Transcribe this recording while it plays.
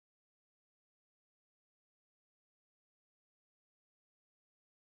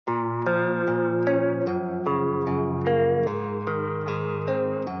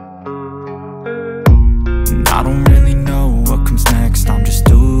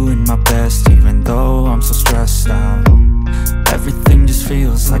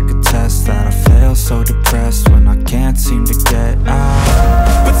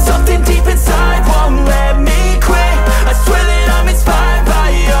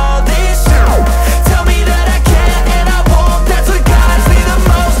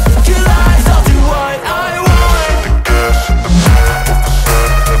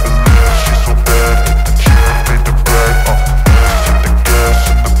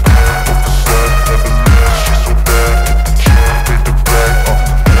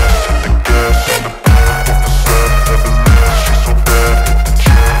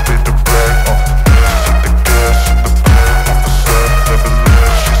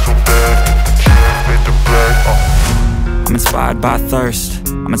inspired by thirst,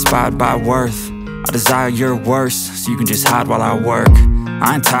 I'm inspired by worth. I desire your worst, so you can just hide while I work.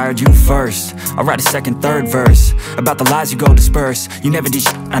 I ain't tired, you first. I'll write a second, third verse about the lies you go disperse. You never did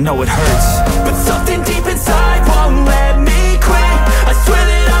shit, I know it hurts, but something deep inside won't let